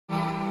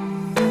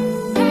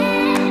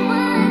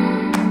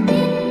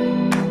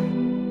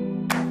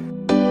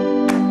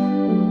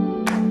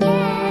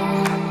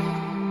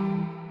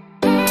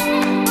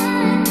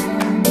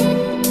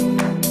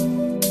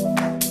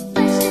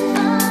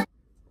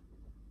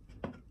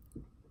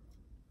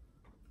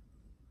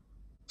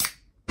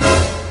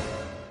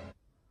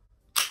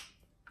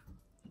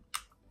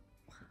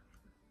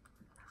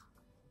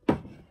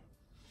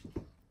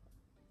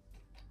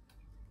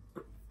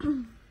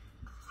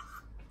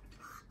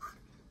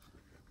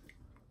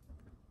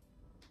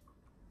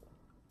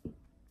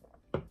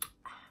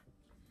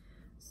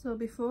So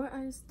before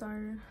I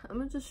start, I'm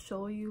gonna just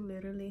show you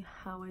literally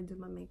how I do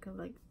my makeup,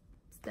 like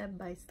step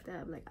by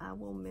step. Like I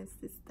won't miss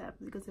this step,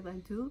 because if I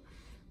do,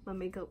 my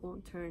makeup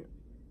won't turn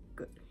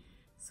good.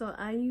 So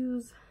I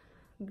use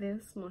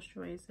this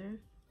moisturizer.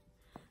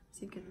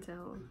 As you can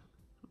tell, I'm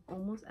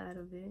almost out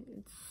of it.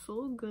 It's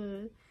so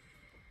good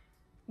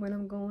when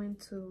I'm going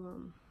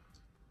to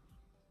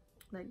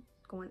like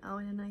going out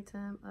at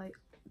nighttime. I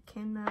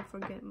cannot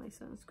forget my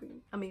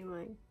sunscreen, I mean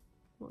my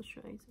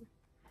moisturizer.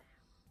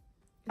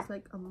 It's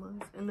like a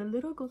must, and a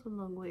little goes a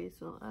long way,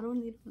 so I don't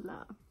need a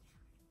lot.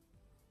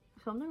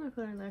 So I'm not gonna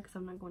put it in there because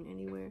I'm not going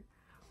anywhere,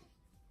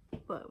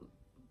 but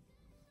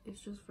it's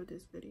just for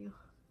this video.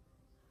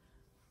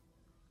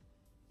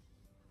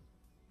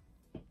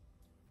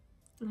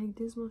 Like,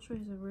 this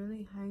moisturizer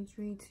really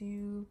hydrates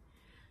you,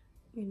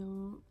 you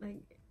know.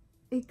 Like,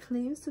 it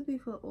claims to be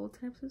for all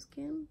types of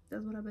skin,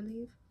 that's what I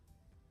believe,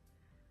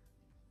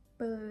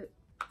 but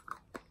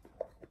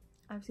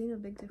I've seen a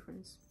big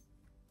difference.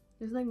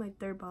 It's like my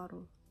third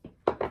bottle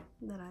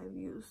that I've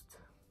used.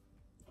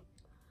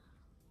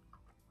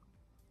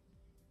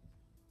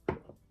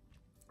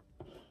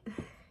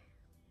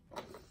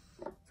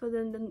 So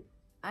then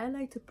I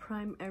like to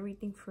prime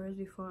everything first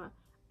before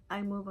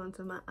I move on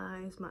to my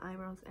eyes, my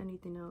eyebrows,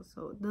 anything else.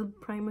 So the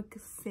primer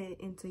can sit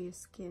into your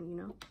skin, you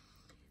know.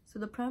 So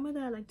the primer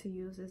that I like to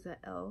use is the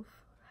e.l.f.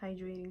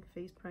 Hydrating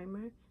Face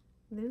Primer.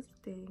 This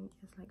thing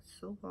is like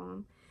so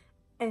bomb,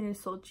 and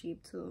it's so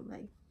cheap too.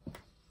 Like,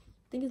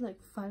 I think it's like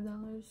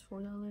 $5,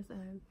 $4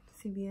 at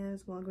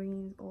CVS,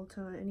 Walgreens,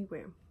 Ulta,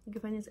 anywhere. You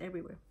can find this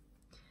everywhere.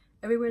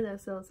 Everywhere that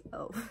sells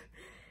e.l.f.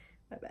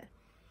 My bad.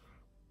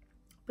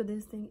 But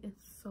this thing is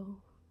so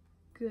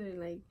good.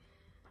 Like,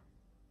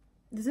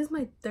 this is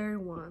my third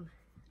one.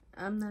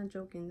 I'm not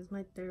joking. This is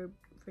my third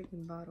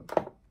freaking bottle.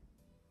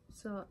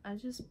 So I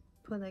just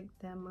put like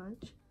that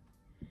much.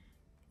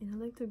 And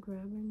I like to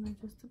grab it,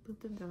 like, just to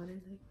put the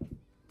dollars, like,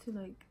 to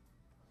like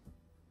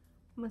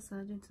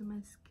massage into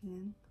my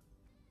skin.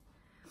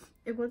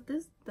 And what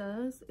this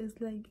does is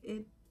like,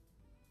 it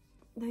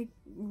like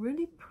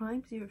really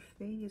primes your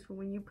face.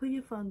 When you put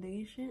your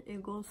foundation,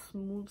 it goes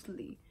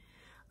smoothly.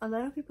 A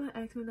lot of people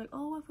ask me like,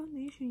 oh, what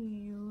foundation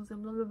you use,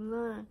 and blah blah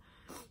blah,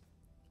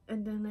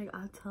 and then like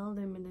I tell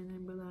them, and then they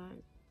be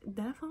like,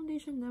 that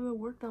foundation never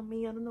worked on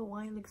me. I don't know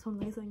why it looks so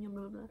nice on you,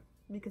 blah blah blah,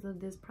 because of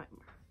this primer.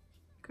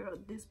 Girl,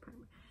 this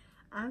primer.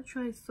 I've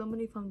tried so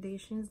many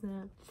foundations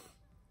that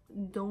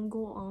don't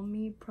go on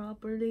me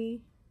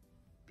properly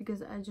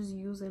because I just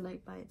use it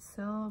like by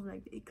itself,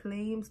 like it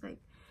claims, like,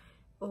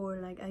 or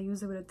like I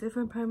use it with a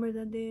different primer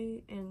that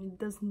day and it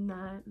does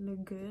not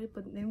look good.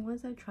 But then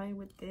once I try it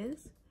with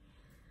this,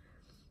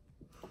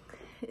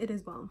 it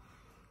is bomb.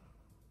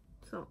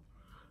 So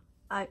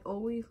I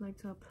always like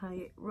to apply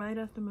it right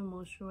after my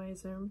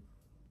moisturizer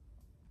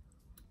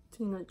to,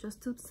 you know,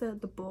 just to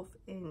set the both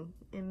in.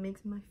 It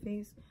makes my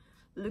face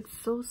look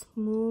so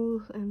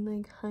smooth and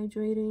like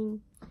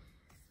hydrating,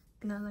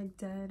 not like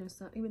that. It's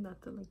not even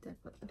not like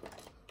that, but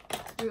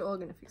we're all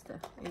gonna fix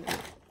that anyway.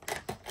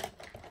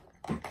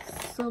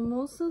 So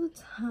most of the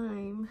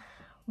time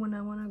when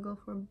I want to go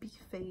for a big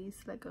face,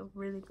 like a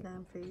really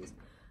glam face,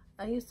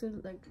 I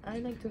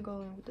like to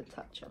go in with the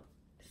Tatcha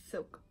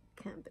Silk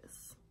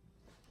Canvas.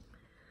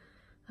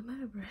 I'm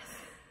out of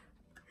breath.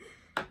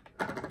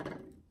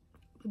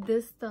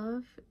 This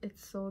stuff,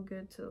 it's so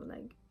good too.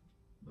 Like,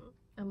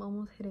 I'm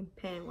almost hitting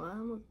pan.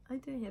 Well, I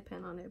didn't hit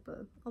pan on it,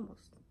 but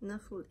almost,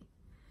 not fully.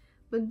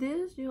 But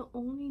this, you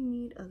only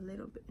need a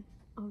little bit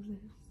of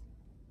this.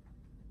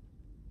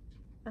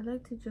 I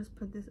like to just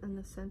put this in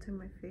the center of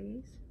my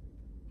face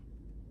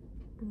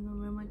and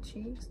around my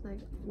cheeks, like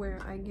where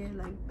I get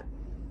like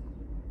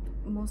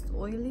most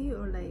oily,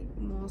 or like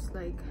most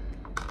like,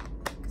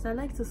 because I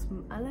like to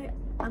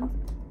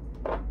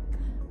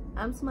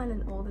I'm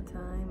smiling all the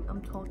time,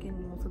 I'm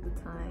talking most of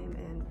the time,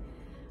 and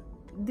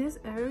this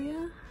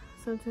area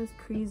sometimes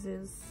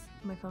creases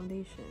my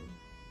foundation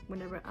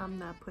whenever I'm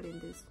not putting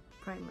this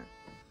primer.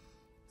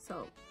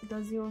 So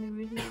that's the only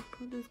reason I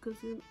put this,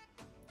 because it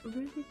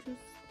really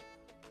just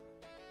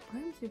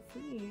primes your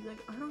face.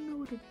 Like, I don't know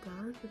what it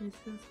does, but it's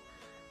just,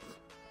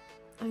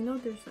 I know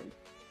there's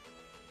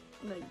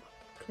like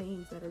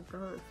claims that it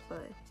does,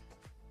 but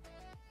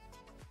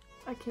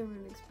I can't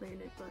really explain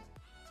it. But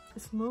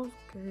it smells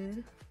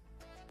good,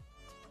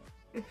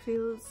 it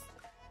feels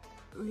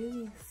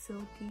really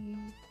silky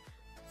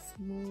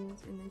smooth,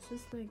 and it's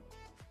just like,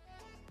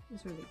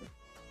 it's really good.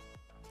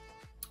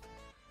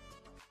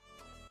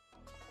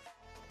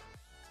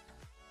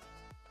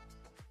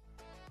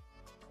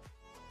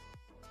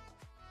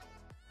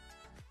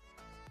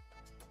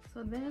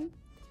 So then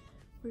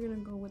we're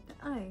gonna go with the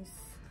eyes,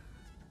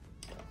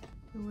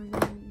 and we're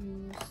gonna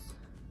use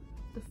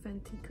the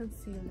Fenty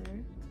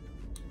concealer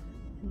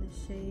in the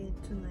shade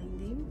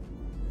 290,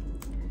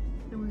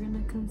 and we're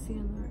gonna conceal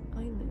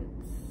our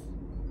eyelids.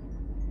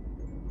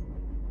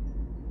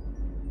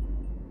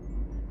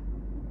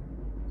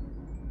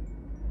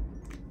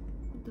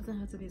 It doesn't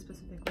have to be a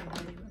specific way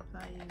how you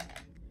apply it,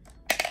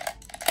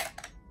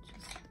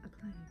 just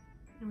apply it.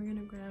 And we're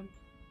gonna grab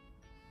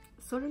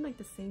sort of like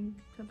the same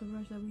type of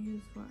brush that we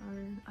use for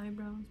our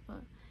eyebrows,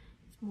 but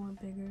it's more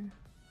bigger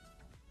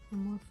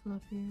and more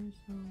fluffier,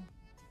 so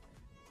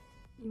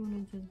you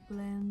want to just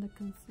blend the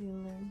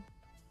concealer.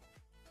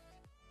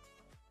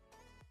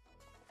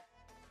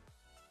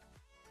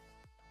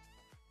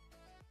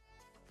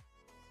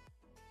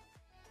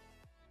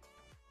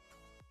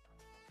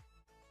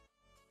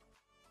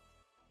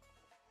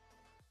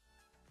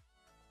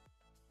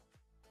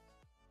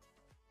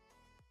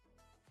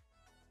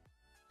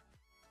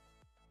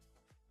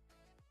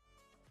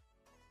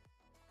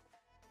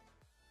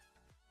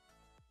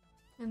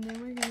 And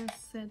then we're gonna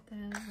set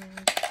that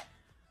with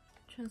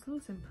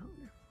translucent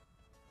powder.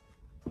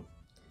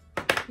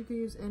 You can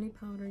use any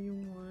powder you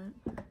want.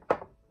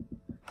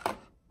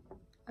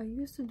 I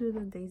used to do the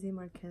Daisy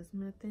Marquez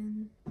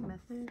method,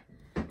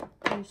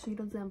 where she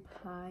doesn't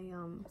apply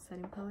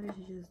setting powder.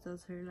 She just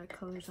does her like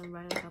colors on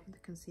right on top of the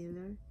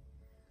concealer.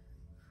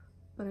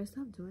 But I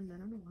stopped doing that. I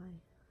don't know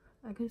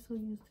why. I get so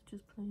used to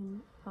just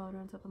putting powder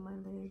on top of my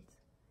lids.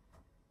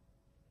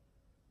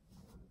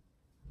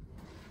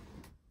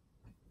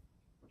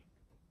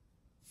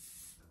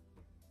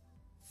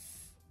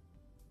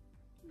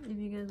 If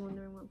you guys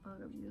wondering what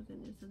powder I'm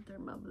using, it's a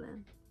Derma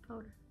Blend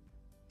powder.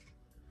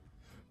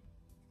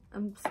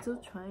 I'm still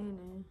trying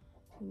it,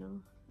 you know.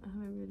 I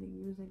haven't really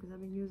used it because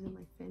I've been using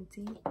my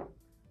Fenty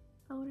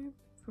powder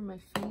for my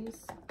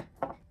face.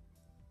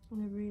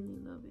 And I really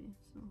love it,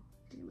 so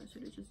maybe I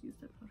should have just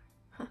used that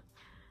powder.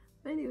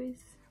 But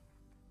anyways,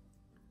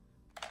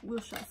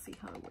 we shall see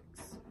how it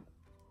works.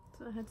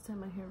 So I had to tie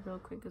my hair real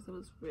quick because it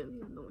was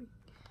really annoying.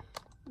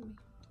 Let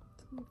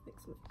me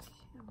fix my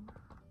camera.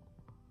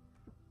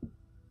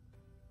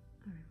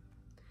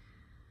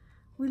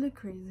 We look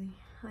crazy,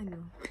 I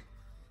know.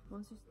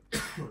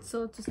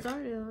 So to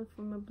start it off,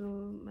 I'm gonna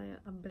blow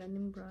a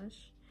blending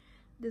brush.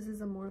 This is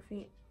a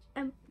Morphe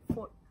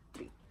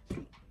M433.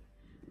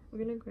 We're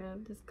gonna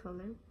grab this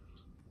color.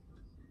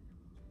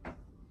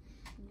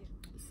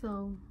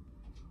 So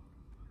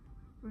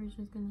we're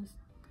just gonna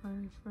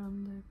start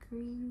from the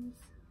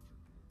crease.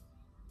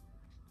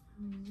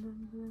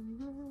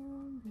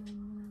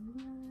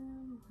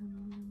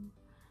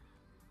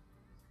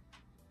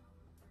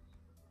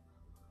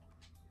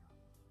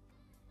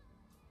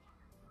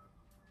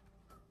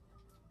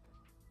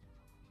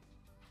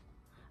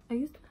 I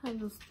used to have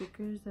those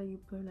stickers that you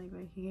put like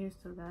right here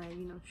so that,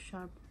 you know,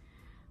 sharp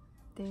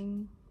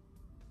thing,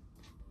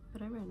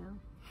 but I ran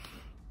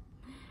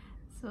out.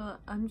 So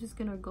I'm just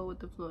gonna go with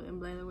the flow. And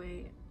by the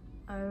way,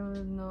 I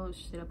don't know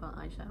shit about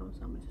eyeshadow,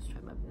 so I'm gonna just try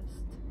my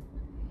best.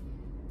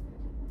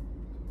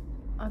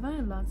 I've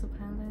had lots of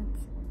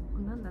palettes,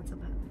 well, not lots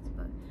of palettes,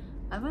 but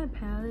I've had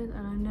palettes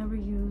and I never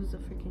used the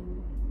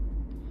freaking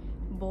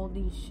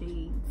boldy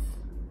shades.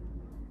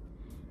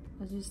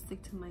 I just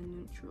stick to my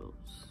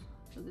neutrals.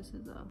 So this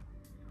is a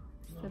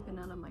stepping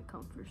out of my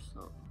comfort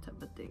zone type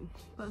of thing,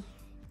 but I'm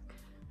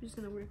just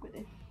gonna work with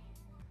it.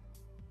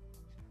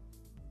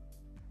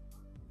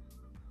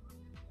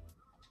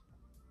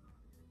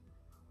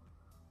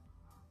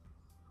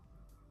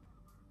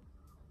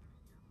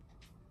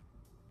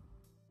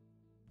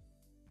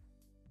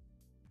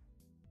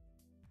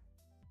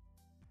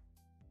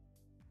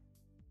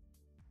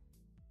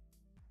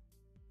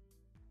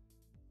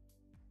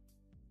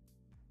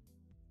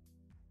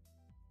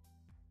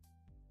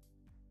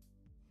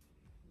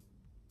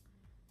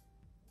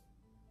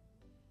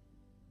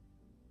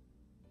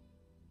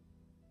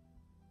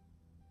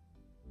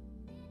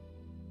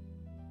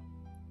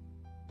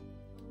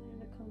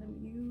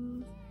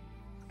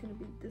 Gonna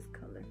be this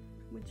color,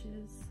 which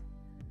is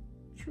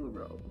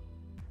churro.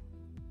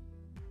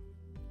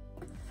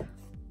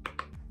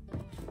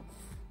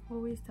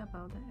 Always tap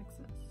out the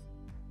excess.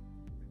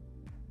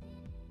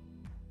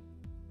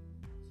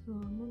 So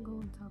I'm gonna go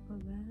on top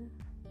of that and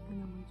I'm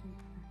gonna do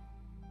that.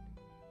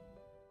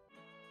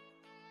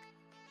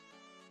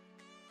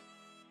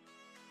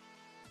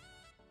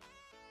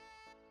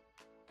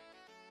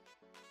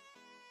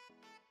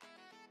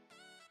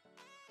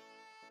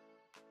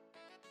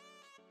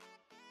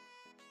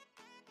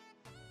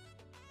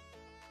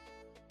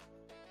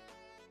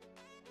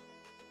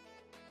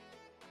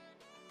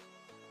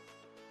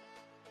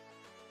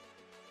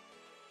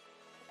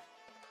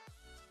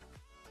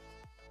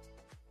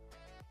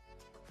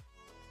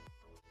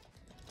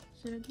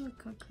 Should I do a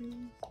cut crease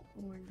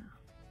or not?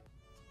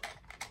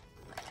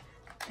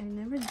 I've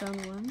never done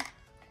one,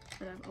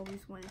 but I've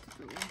always wanted to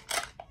do one.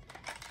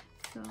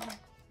 So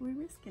we're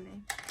risking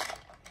it.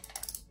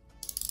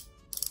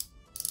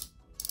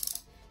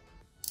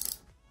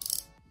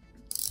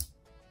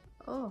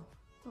 Oh,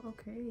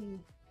 okay.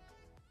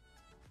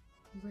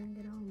 Bring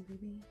it on,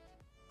 baby.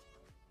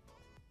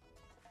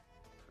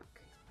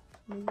 Okay,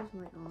 let me use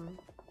my arm.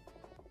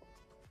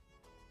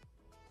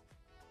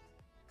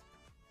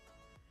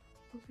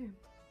 Okay,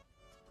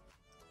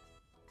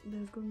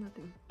 there's good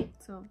nothing.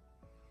 So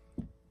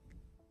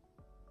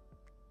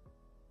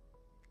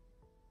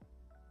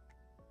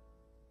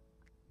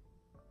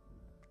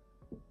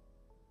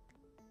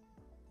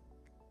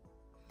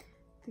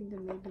I think the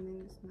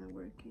Maybelline is not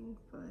working,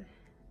 but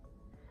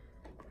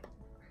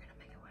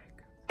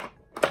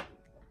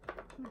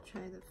me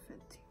try the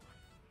Fenty.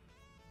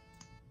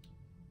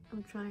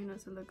 I'm trying not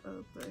to look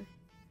up, but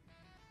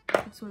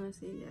I just want to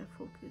see, yeah,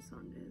 focus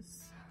on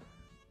this.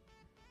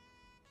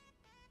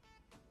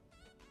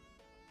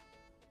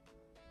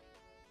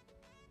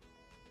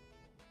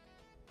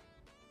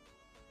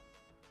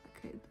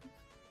 Okay,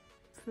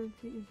 the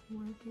Fenty is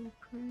working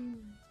pretty nice.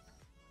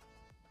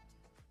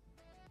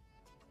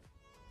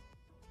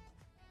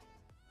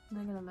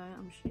 Not gonna lie,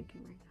 I'm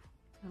shaking right now.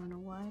 I don't know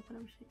why, but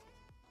I'm shaking.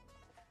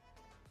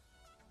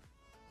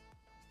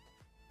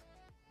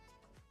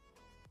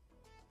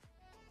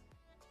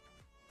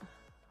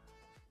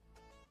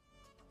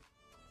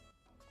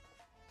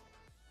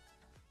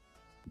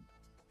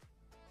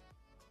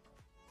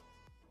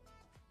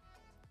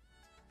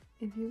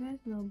 If you guys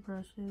know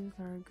brushes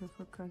are good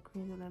for cut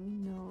crease, let me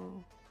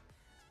know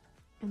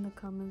in the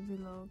comments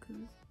below,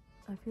 because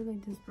I feel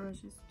like this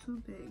brush is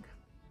too big.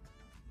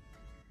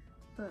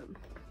 But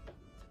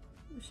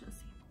we shall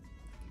see.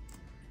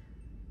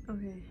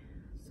 Okay,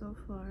 so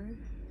far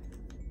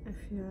I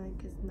feel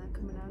like it's not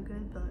coming out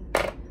good, but I'm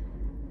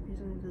just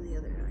gonna do the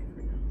other eye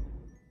for now.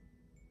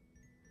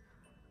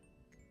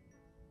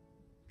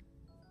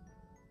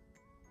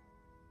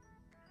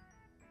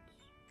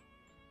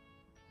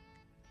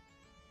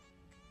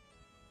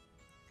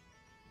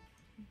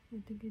 I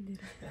think I did it.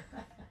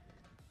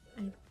 I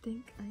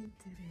think I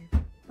did it,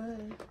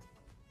 but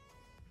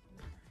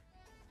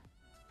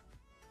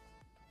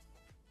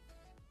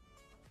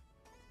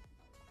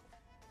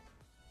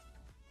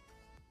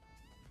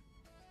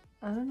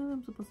I don't know what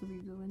I'm supposed to be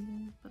doing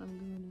this, but I'm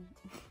doing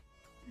it.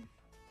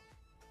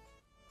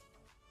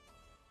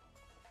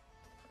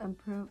 I'm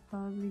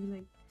probably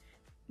like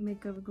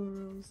makeup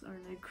gurus are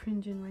like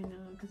cringing right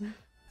now because I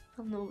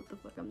don't know what the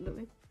fuck I'm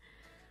doing.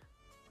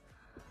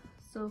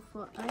 So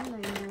for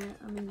eyeliner,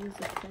 I'm gonna use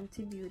the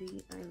Fenty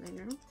Beauty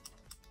eyeliner.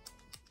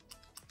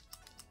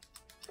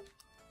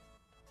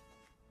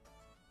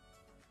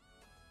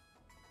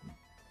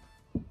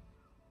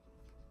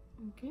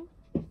 Okay,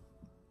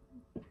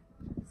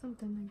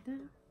 something like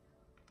that.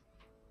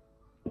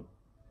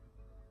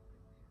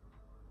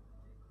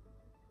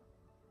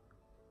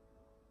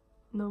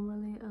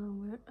 Normally I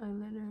don't wear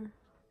eyeliner.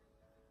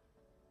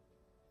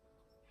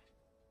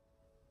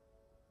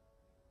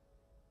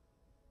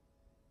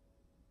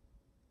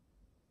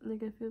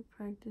 Like, I feel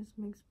practice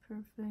makes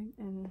perfect,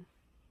 and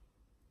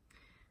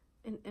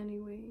in any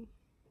way,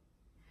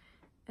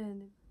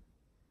 and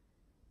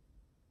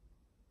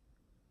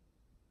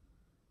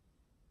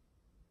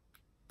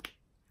I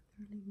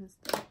really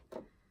messed up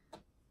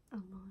a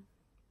lot.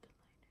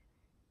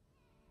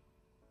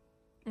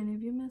 And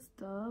if you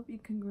messed up, you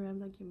can grab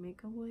like your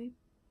makeup wipe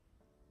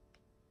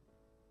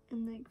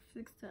and like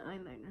fix the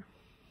eyeliner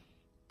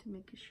to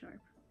make it sharp.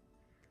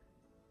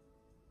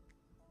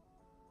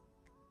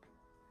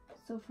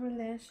 So for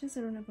lashes,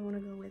 I don't know if I want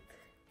to go with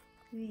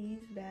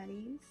these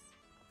baddies.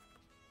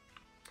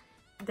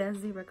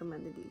 Desi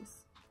recommended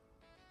these,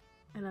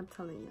 and I'm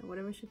telling you,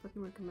 whatever she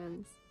fucking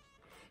recommends,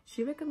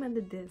 she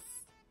recommended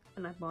this,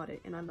 and I bought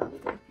it, and I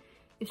loved it.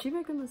 If she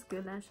recommends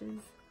good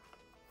lashes,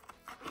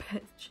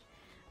 bitch,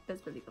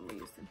 best believe I'm gonna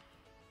use them.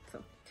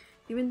 So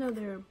even though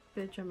they're a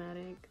bit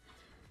dramatic,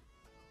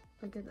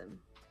 look at them.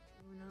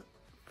 I'm gonna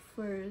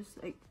first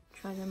like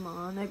try them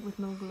on like with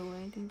no glue or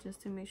anything,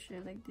 just to make sure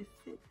like they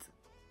fit.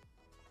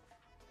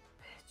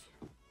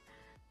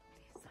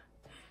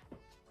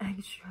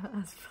 Extra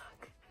as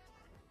fuck.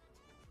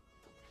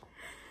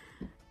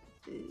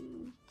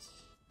 Bitch.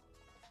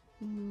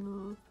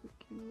 No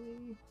freaking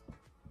way.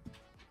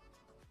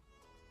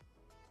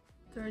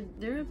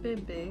 They're a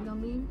bit big on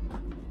me.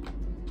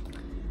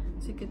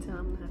 So you can tell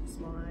I'm gonna have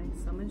small eyes.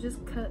 So I'm gonna just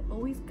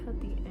always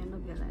cut the end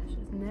of your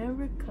lashes.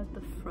 Never cut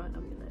the front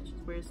of your lashes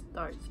where it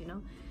starts, you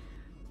know?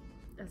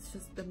 That's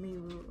just the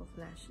main rule of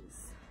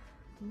lashes.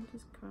 I'm gonna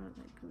just cut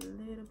like a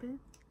little bit.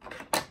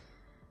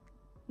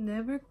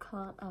 Never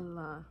cut a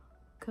lot.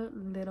 Cut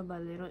little by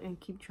little and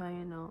keep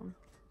trying on.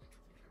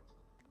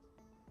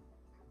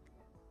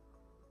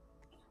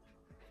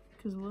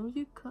 Because once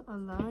you cut a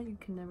lot, you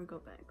can never go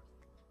back.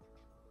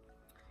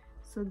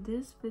 So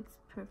this fits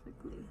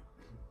perfectly.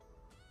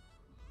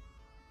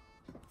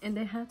 And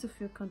they have to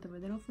feel comfortable.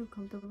 They don't feel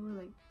comfortable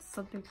like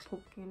something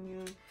poking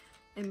you.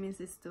 It means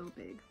it's still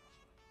big.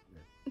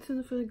 Yeah.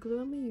 So for the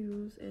glue I'm gonna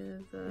use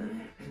is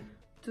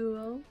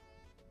Duo.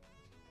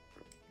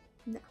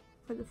 No.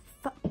 For the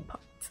fat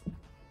part,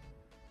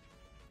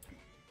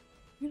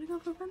 I'm gonna go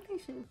for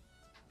foundation.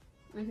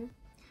 Okay,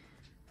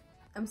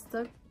 I'm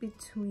stuck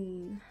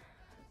between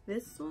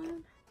this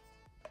one,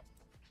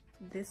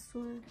 this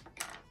one,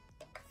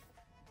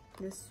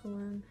 this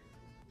one,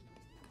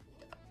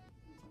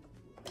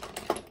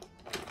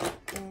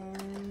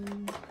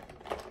 and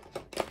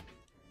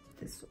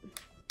this one.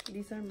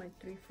 These are my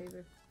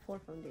four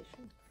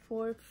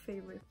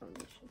favorite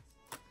foundations.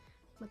 I'm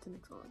about to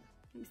mix all of them.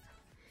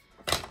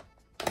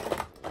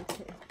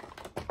 Okay.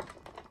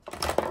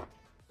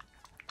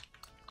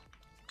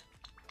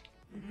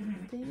 I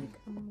think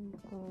I'm gonna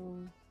go.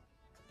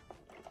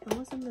 I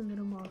want something a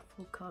little more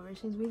full coverage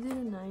since we did a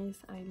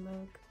nice eye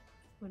look.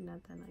 Well,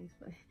 not that nice,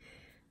 but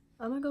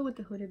I'm gonna go with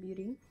the Huda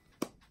Beauty.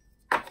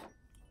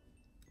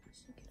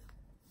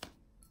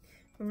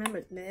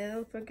 Remember,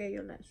 never forget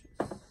your lashes.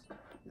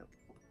 No.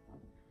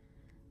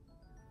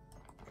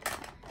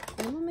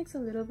 I'm gonna mix a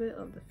little bit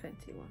of the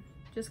Fenty one.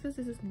 Just because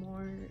this is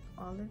more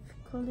olive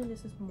color,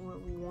 this is more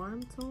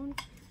warm tone.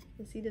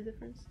 You see the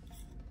difference?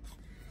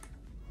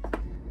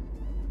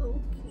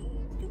 Okay.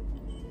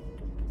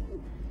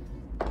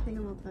 I think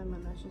I'm applying my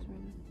lashes right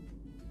now.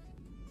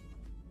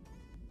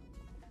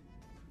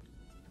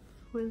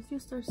 Once you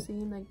start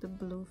seeing like the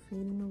blue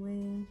fading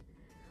away,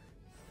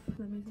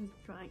 let me just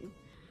dry.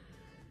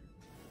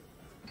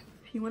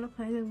 You want to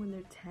apply them when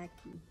they're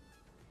tacky.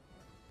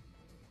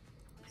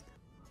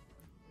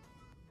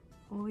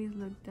 Always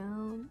look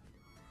down,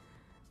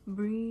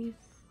 breathe.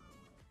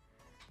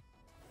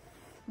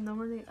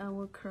 Normally I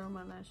will curl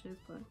my lashes,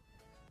 but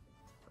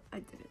I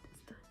did it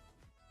this time.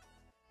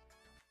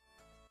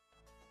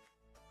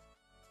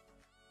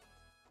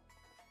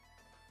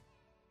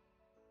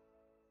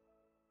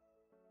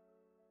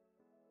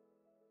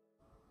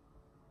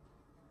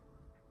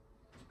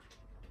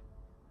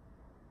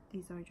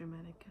 These are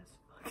dramatic as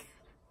fuck.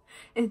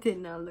 It did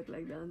not look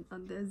like that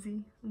on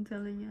Desi. I'm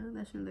telling you,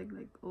 that should look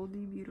like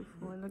oldie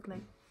beautiful. It looked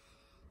like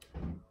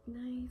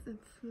nice and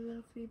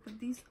fluffy, but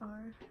these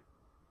are.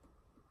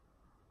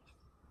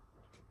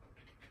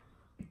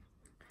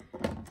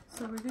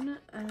 So we're gonna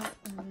add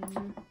a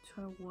layer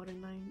to our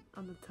waterline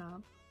on the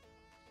top.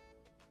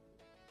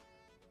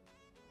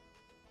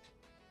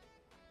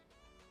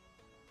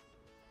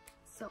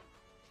 So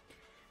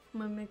I'm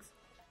gonna mix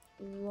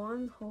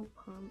 1 whole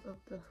pump of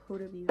the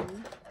Huda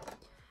Beauty,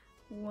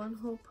 1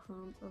 whole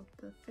pump of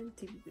the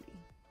Fenty Beauty.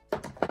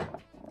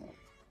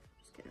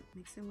 Just gonna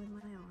mix it with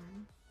my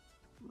arm.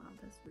 Wow,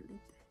 that's really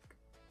thick.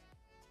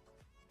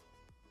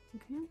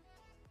 Okay,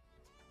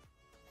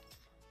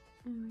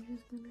 and we're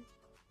just gonna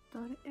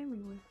dot it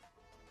everywhere.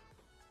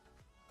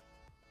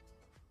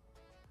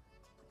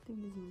 I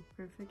think this is my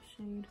perfect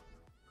shade.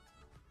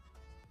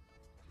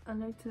 I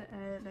like to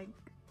add like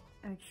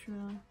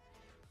extra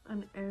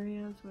on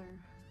areas where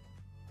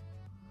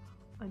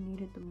I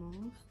need it the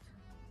most,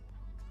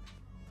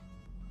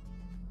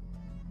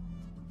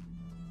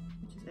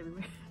 which is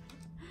everywhere.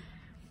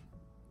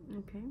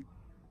 Okay,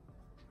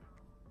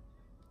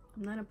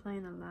 I'm not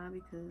applying a lot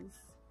because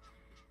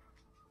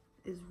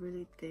it's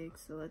really thick,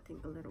 so I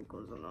think a little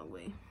goes a long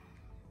way.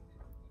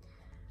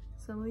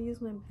 So I'm gonna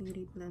use my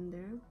beauty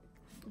blender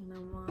and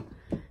I'm gonna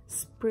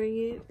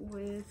spray it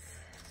with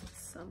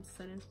some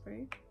setting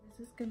spray.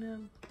 This is gonna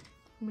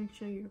make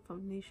sure your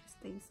foundation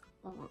stays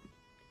on.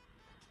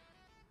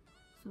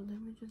 So then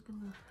we're just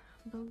gonna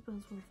bounce.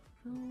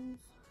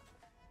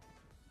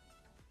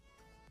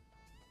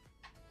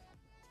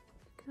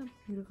 Look how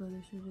beautiful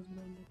this shit just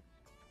blended.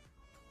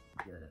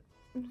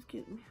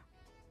 Excuse me.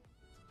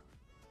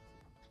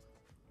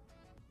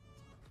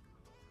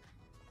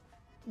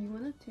 You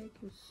want to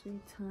take your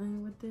sweet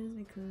time with this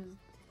because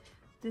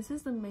this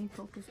is the main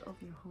focus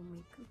of your whole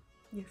makeup,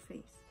 your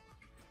face.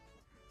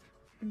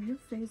 If your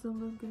face don't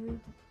look good,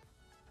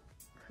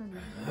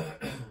 honey,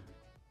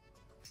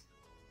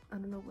 I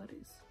don't know what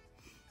is.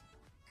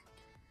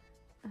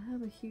 I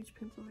have a huge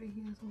pimple right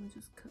here, so I'm gonna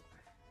just cut.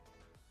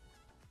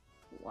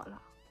 Voila.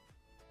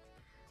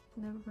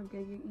 Never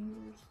forget your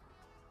ears.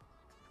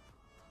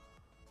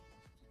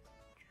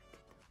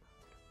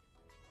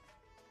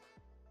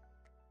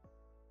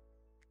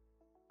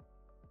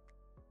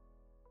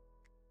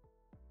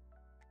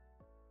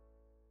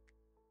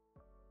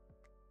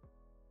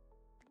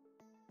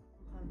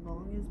 How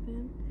long it's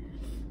been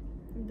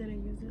that I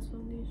use this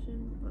foundation,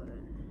 but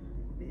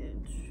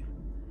bitch,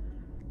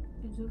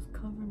 it just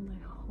covered my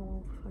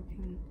whole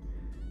fucking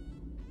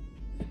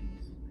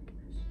face. Look at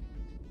this.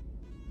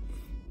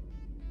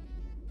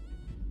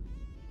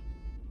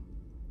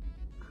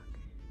 Okay.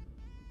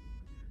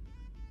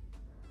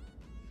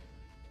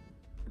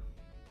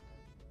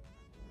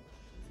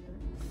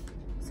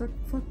 So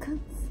for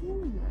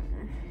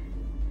concealer,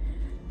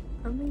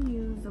 I'm gonna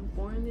use the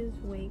Born This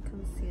Way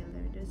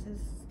concealer. This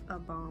is a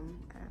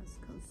bomb ass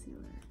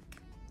concealer.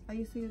 I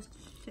used to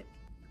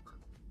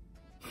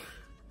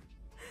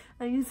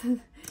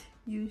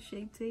use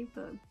Shape Tape,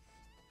 but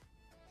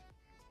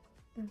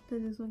after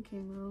this one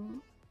came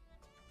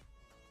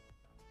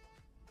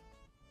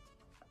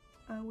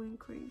out, I went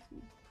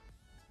crazy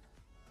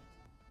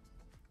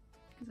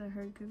because I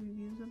heard good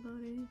reviews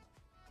about it,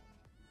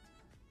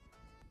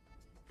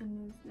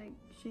 and it's like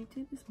Shape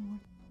Tape is more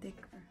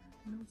thicker.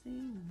 You know what I'm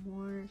saying?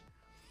 More.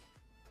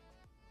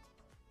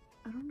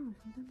 I don't know.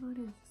 Something about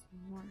it is just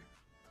more.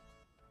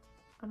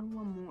 I don't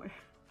want more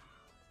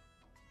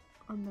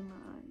under my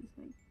eyes.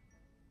 Like,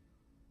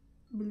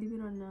 believe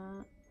it or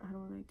not, I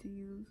don't like to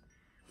use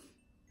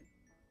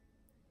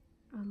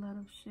a lot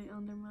of shit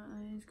under my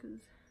eyes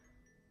because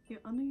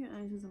under your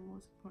eyes is the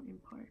most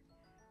important part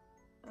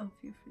of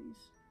your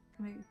face.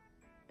 Like,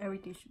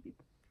 everything should be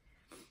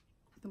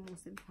the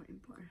most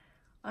important part.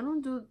 I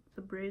don't do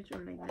the bridge or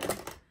like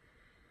that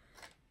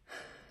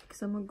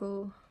because I'm gonna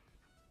go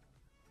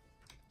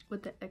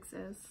with the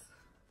XS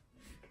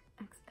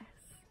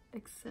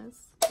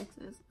excess, I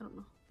don't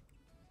know.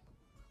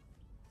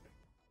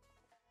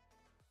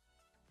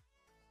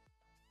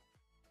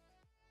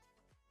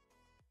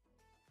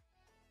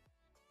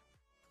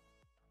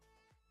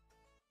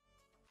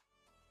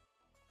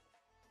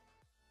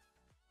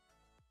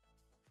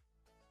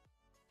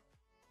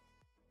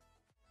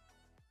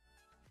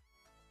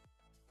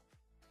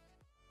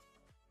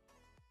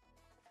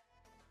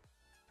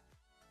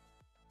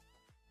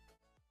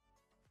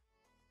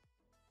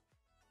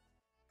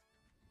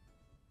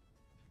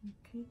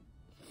 Okay,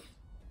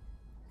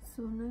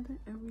 so now that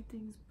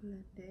everything's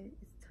blended,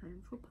 it's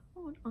time for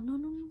powder. Oh no.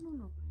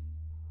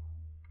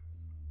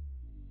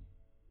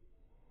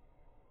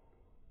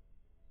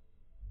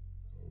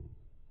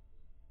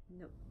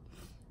 No,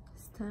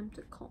 it's time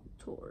to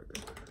contour,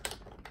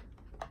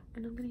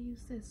 and I'm gonna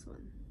use this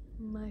one,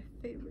 my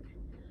favorite.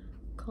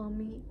 Call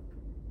Me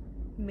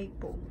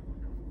Maple.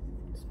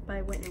 It's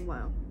by Wet n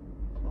Wild.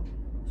 Oh,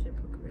 shit,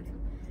 crazy,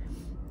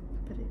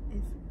 but it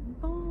is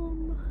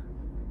bomb.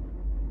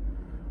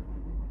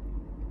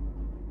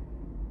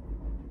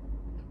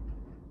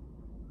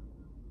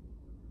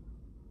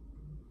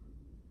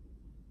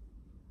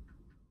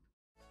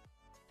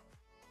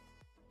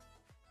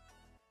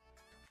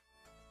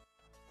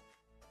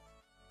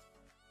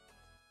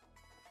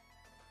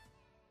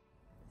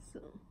 So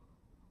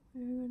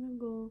we're gonna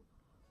go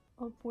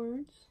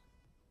upwards.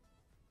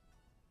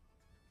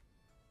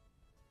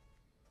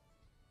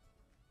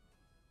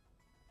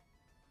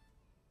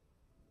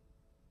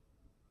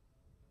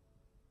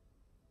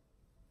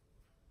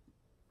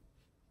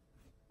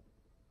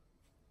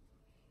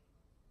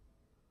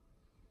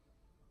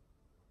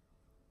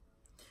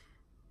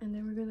 And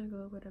then we're gonna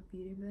go with a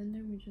beauty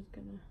blender. We're just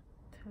gonna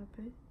tap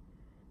it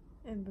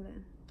and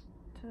blend.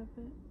 Tap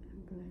it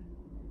and blend.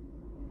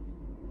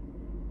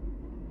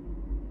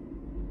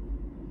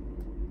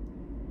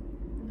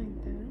 Like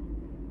that.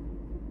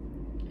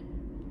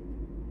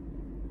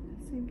 The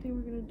same thing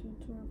we're gonna do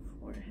to our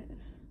forehead.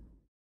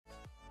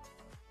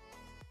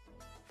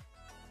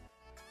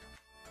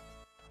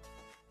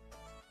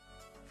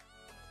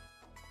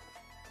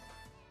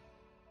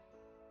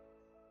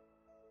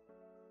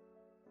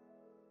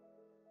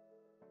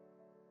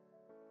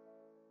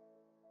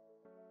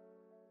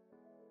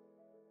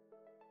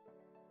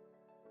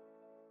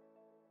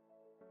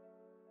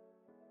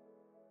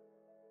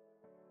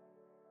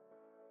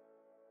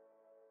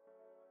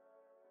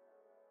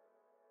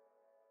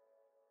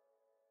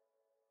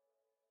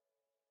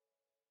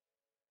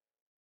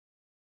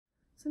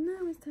 So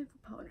now it's time for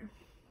powder.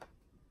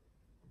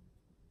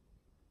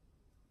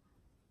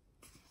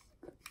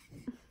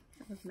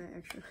 That was not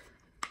extra.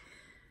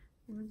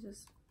 I'm gonna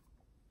just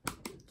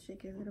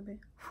shake it a little bit.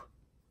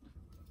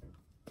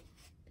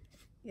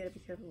 You gotta be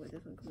careful with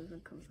this one because this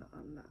one comes out a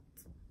lot.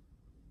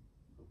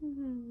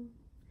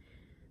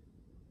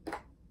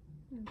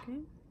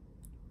 Okay.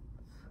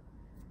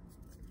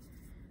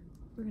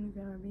 We're gonna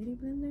grab our beauty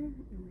blender and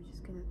we're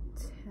just gonna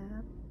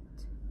tap,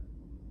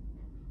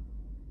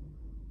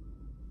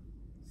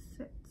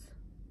 set,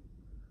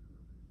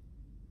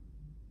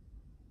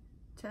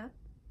 tap,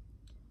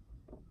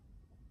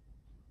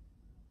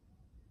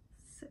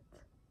 set.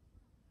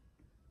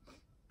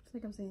 It's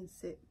like I'm saying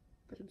sit,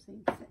 but I'm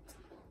saying set.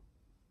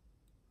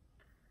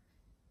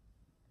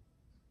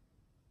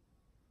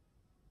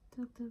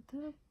 Tap, tap,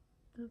 tap,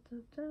 tap,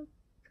 tap, tap,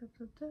 tap,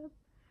 tap, tap,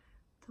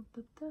 tap,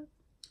 tap, tap.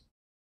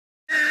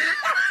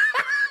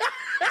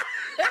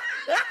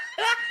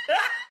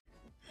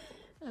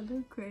 I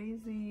look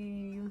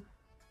crazy.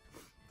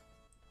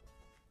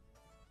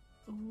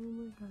 Oh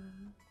my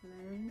god.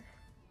 Blend.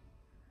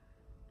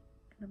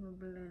 And I'm gonna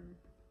blend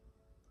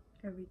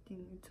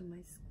everything into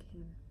my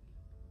skin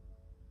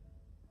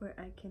where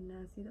I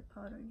cannot see the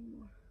powder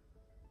anymore.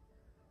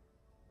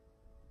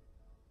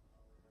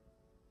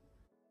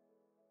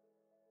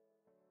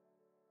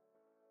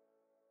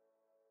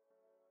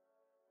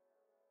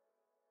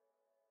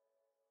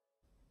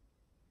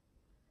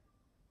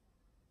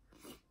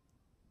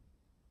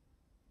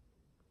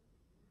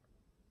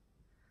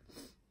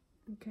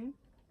 Okay,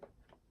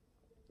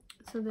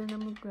 so then I'm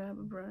gonna grab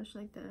a brush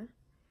like that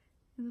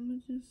and I'm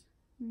gonna just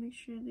make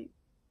sure that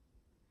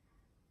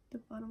the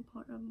bottom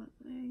part of my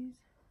legs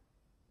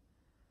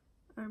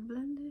are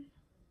blended.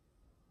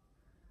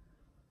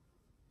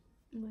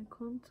 My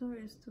contour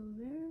is still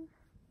there.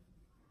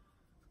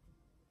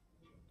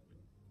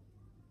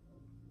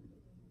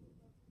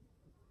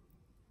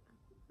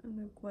 I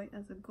look white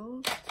as a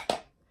ghost,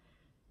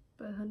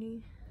 but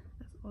honey,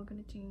 that's all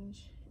gonna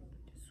change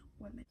in just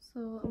 1 minute.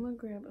 So I'm gonna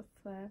grab a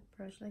flat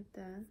brush like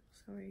that.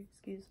 Sorry,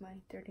 excuse my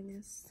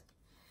dirtiness.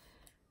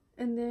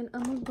 And then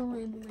I'm gonna go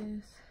in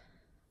with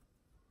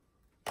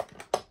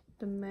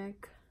the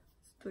MAC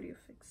Studio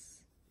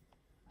Fix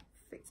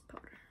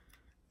powder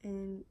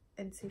and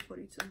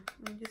NC42.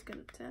 I'm just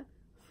gonna tap,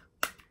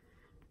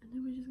 and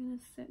then we're just gonna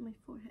set my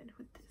forehead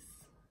with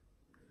this,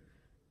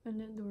 and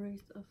then the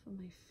rest of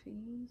my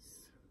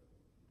face.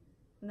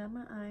 Not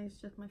my eyes,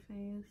 just my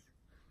face.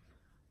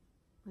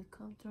 My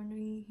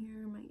contouring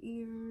here, my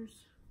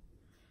ears,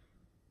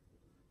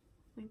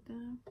 like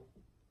that.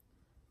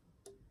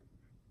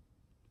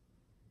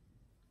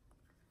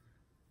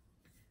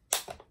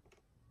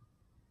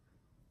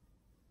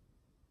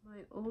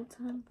 My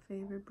all-time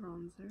favorite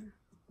bronzer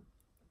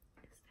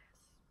is this.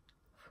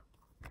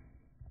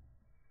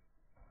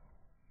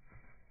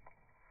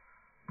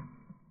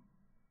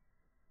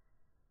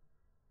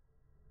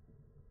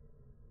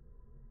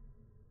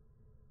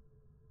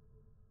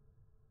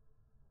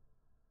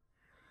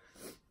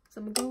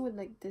 So I'm gonna go with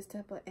like this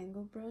type of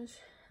angle brush.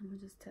 I'm gonna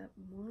just tap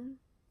 1,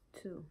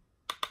 2,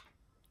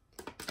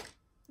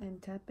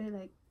 and tap it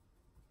like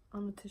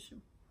on the tissue.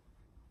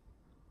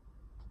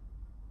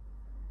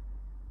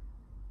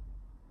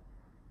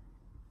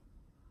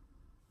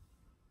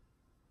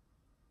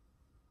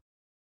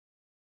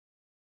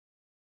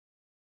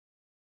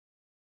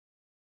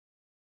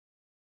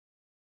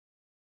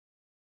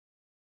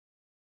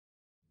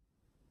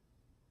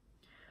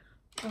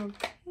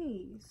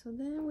 Okay, so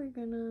then we're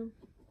gonna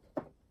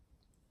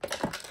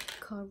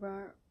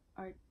cover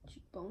our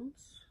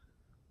cheekbones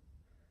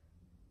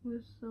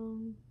with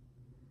some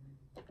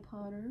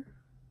powder.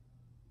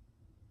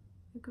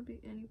 It could be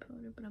any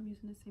powder, but I'm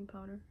using the same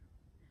powder,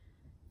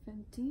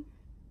 Fenty.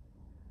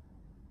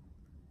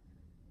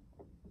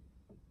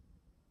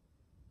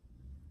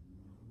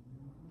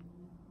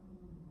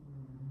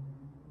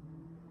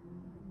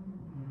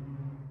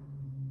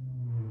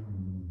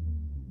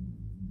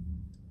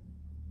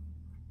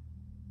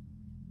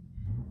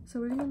 So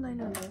we're gonna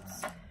line our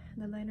lips.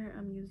 The liner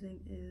I'm using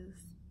is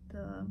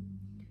the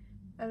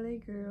LA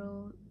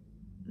Girl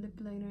lip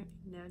liner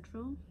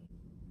natural.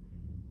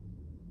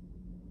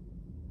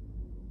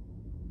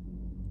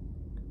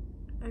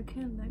 I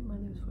can't like my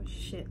lips for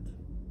shit.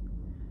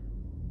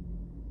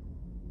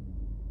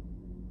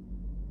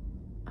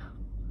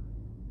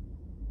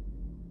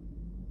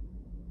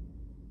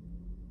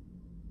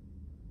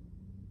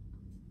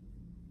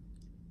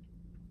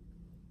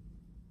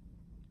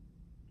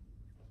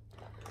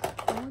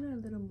 I want it a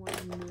little more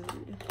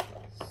nude,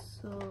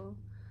 so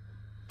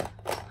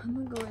I'm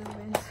gonna go in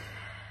with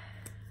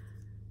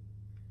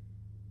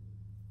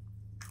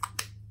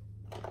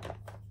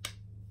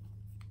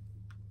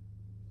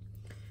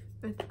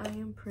I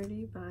Am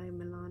Pretty by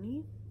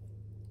Milani.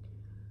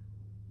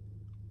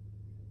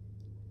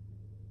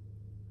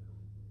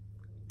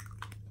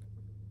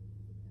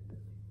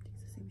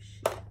 It's the same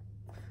shit.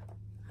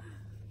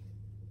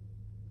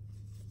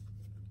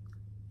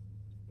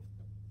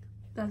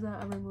 That's how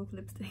I remove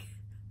lipstick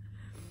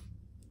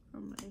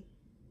from my,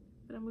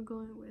 but I'm gonna go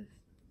in with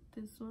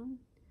this one.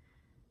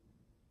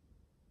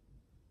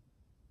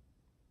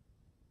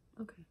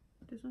 Okay,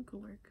 this one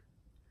could work.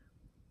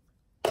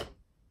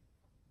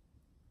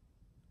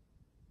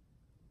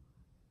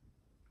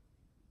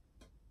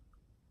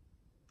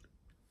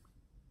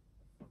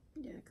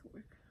 Yeah, it could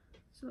work.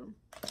 So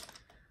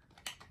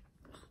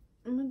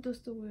I'm gonna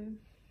dust away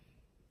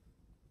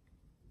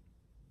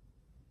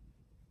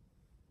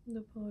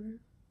the powder.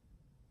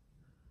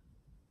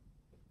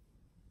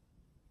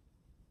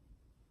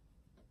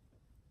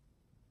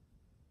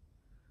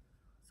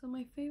 So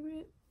my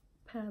favorite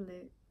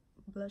palette,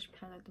 blush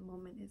palette at the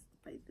moment is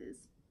by this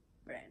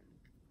brand.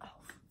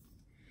 Oh,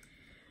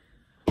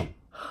 I'm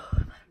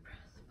out of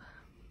breath.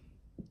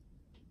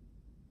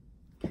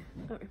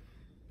 Alright,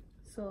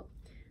 so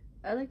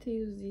I like to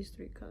use these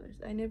 3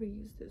 colors. I never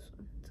use this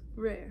one. It's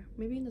rare.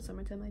 Maybe in the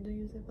summertime I do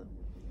use it, but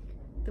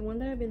the one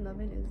that I've been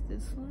loving is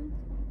this one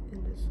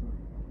and this one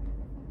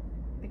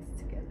mixed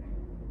together.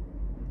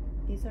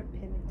 These are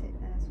pigmented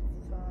as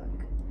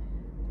fuck.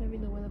 I don't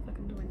even know what the fuck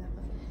I'm doing that,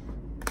 but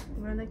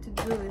what I like to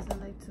do is I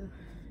like to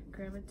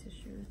grab a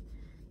tissue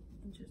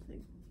and just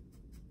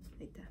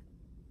like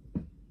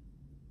that,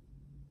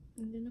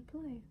 and then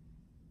apply.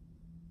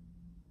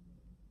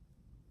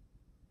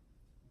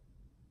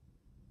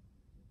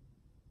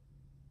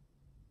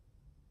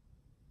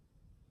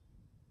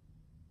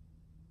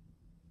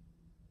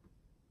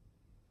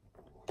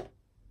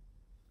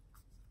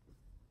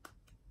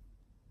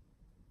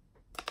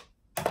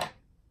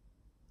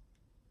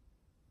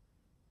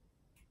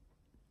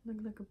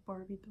 Look like a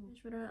Barbie doll.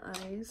 With our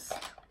eyes,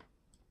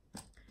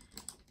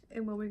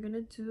 and what we're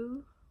gonna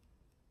do,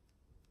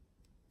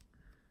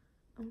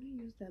 I'm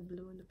gonna use that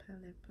blue in the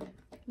palette, but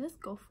let's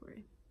go for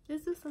it.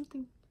 Let's do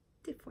something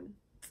different.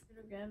 I'm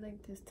gonna grab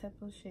like this type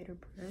of shader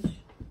brush,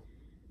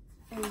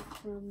 and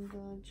from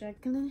the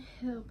Jaclyn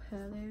Hill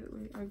palette,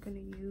 we are gonna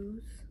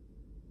use,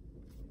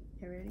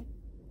 you ready?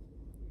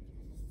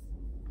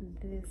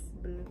 This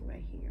blue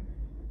right here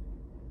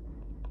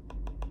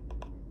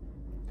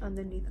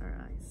underneath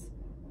our eyes.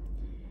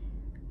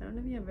 I don't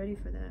know if you're ready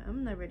for that.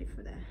 I'm not ready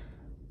for that,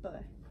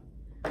 but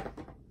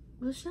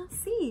we shall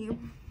see.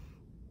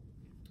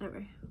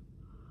 Alright.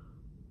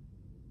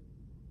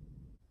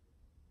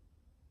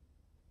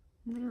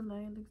 I'm not gonna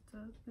lie, it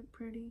does look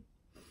pretty.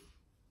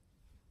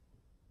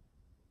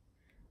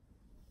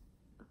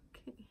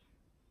 Okay.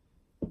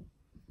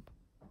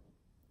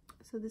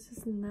 So this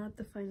is not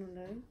the final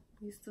look.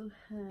 We still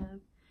have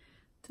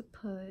to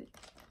put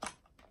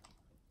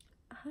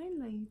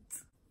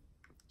highlights.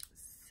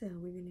 So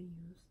we're gonna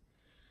use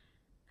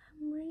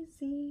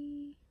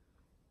Crazy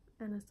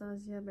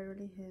Anastasia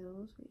Beverly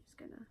Hills. We're just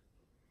gonna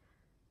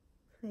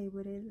play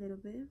with it a little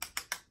bit.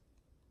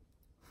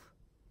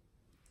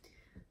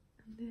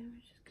 then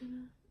we're just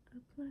gonna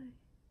apply.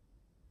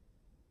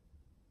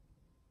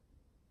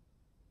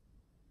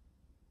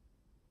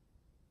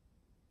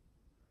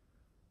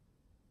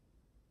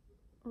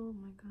 Oh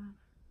my god,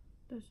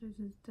 that shit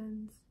is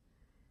dense.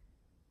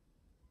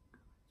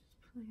 Just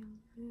play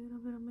a little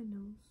bit on my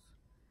nose.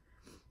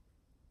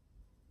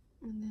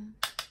 And then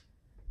the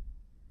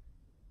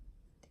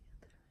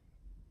other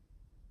eye.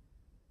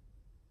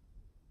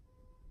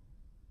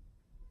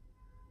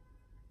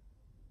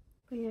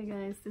 But yeah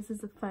guys, this is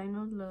the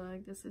final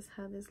look. This is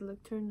how this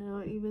look turned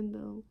out, even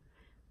though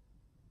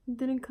it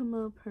didn't come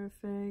out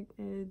perfect.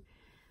 It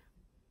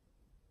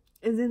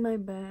isn't my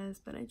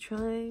best, but I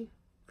try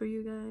for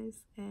you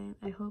guys, and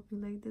I hope you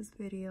like this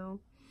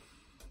video.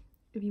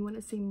 If you want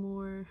to see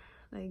more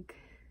like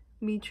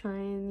me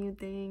trying new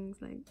things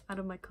like out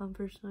of my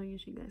comfort zone, you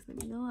should guys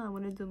let me know. I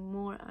want to do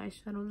more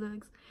eyeshadow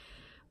looks,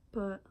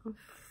 but I'm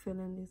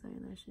feeling these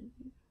eyelashes.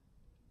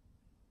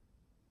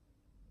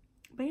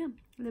 But yeah,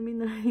 let me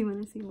know if you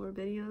want to see more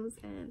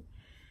videos, and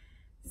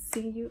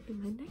see you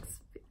in my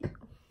next video.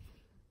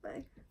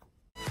 Bye.